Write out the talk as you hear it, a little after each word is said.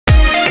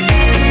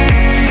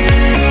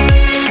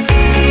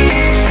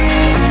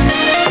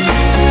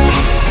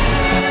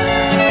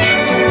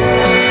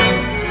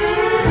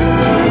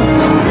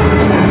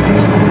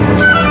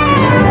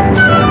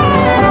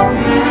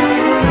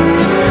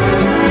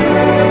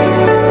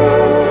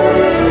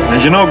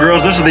As you know,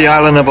 girls, this is the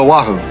island of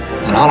Oahu.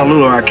 And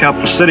Honolulu, our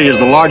capital city, is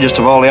the largest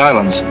of all the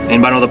islands.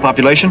 Anybody know the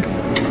population?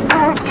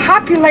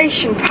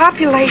 Population.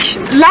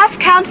 Last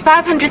count,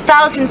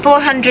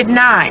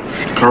 500,409.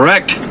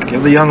 Correct.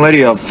 Give the young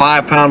lady a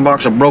 5-pound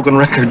box of broken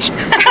records.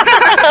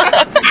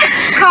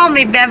 Call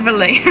me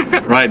Beverly.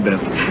 Right,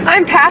 Bev.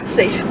 I'm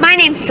Patsy. My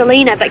name's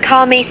Selena, but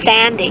call me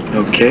Sandy.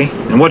 Okay.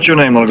 And what's your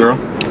name, little girl?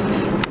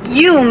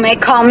 You may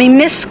call me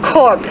Miss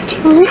Corbett.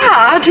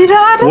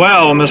 La-di-da-da.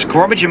 Well, Miss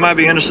Corbett, you might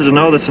be interested to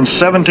know that since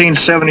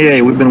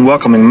 1778, we've been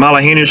welcoming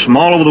Malahinis from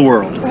all over the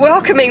world.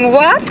 Welcoming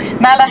what?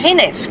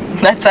 Malahinis.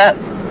 That's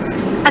us.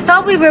 I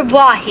thought we were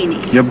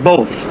Wahinis. You're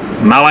both.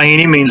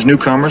 Malahini means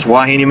newcomers,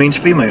 Wahine means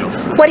female.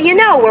 What do you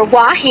know? We're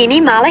Wahine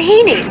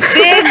Malahinis.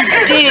 Big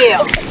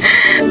deal.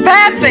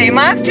 Patsy,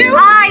 must you?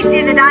 I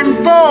did it. I'm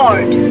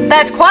bored.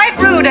 That's quite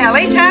rude,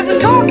 Ellie. Chad was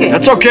talking.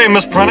 That's okay,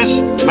 Miss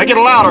Prentice. Make it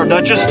louder,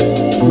 Duchess.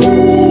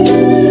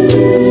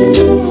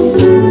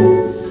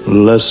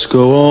 Let's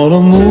go on a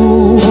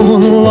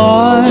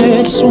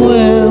moonlight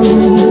swim,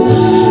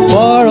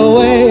 far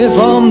away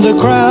from the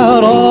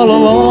crowd, all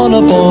alone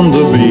upon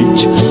the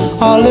beach.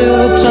 Our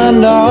lips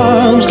and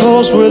arms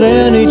close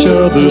within each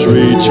other's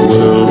reach.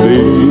 We'll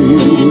be,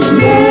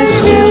 yes,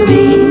 we'll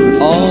be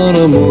on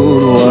a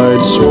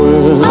moonlight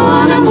swim.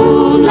 on a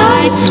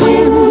moonlight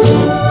swim.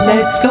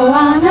 Let's go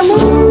on a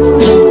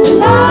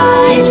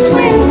moonlight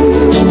swim.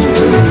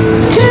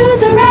 To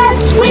the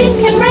rest we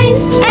can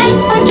race, and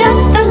for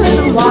just a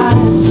little while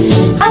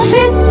I'll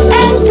sit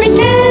and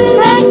pretend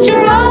that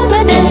you're on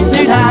the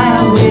desert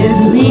isle with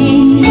me.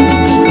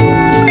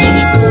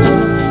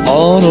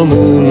 On a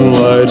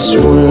moonlight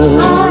swim.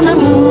 On a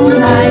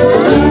moonlight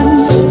swim.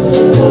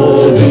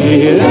 Oh,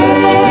 the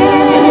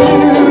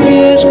air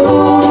is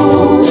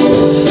cold,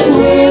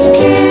 with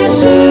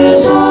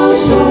kisses all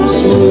so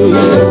sweet.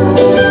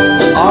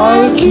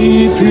 I'll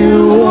keep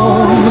you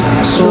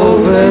warm, so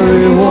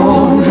very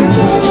warm,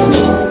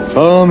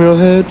 from your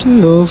head to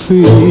your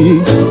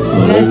feet.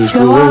 Let's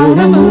go on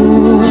a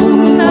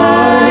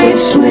moonlight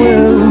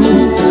swim.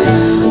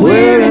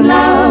 We're in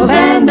love,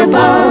 and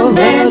above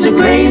there's a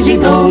crazy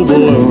gold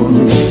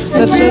balloon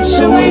that sits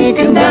a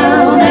winking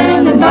down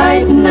and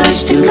inviting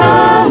us to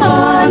come.